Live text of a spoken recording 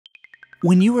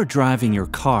When you are driving your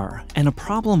car and a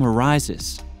problem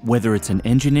arises, whether it's an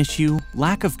engine issue,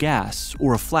 lack of gas,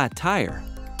 or a flat tire,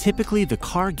 typically the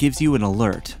car gives you an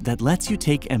alert that lets you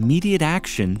take immediate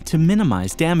action to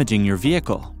minimize damaging your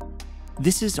vehicle.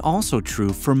 This is also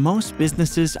true for most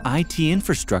businesses' IT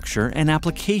infrastructure and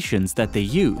applications that they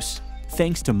use,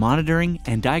 thanks to monitoring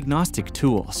and diagnostic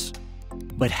tools.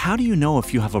 But how do you know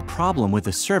if you have a problem with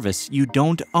a service you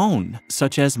don't own,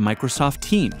 such as Microsoft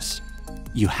Teams?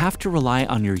 You have to rely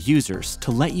on your users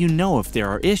to let you know if there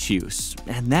are issues,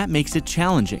 and that makes it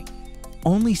challenging.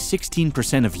 Only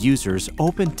 16% of users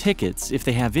open tickets if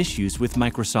they have issues with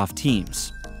Microsoft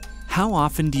Teams. How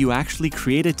often do you actually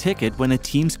create a ticket when a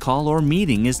Teams call or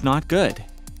meeting is not good?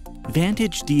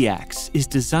 Vantage DX is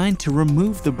designed to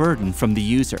remove the burden from the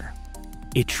user.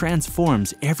 It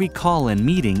transforms every call and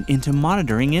meeting into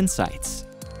monitoring insights,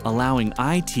 allowing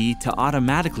IT to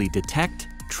automatically detect,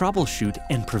 troubleshoot,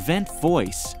 and prevent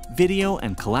voice, video,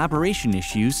 and collaboration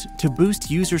issues to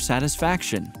boost user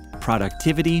satisfaction,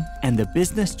 productivity, and the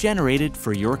business generated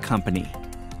for your company.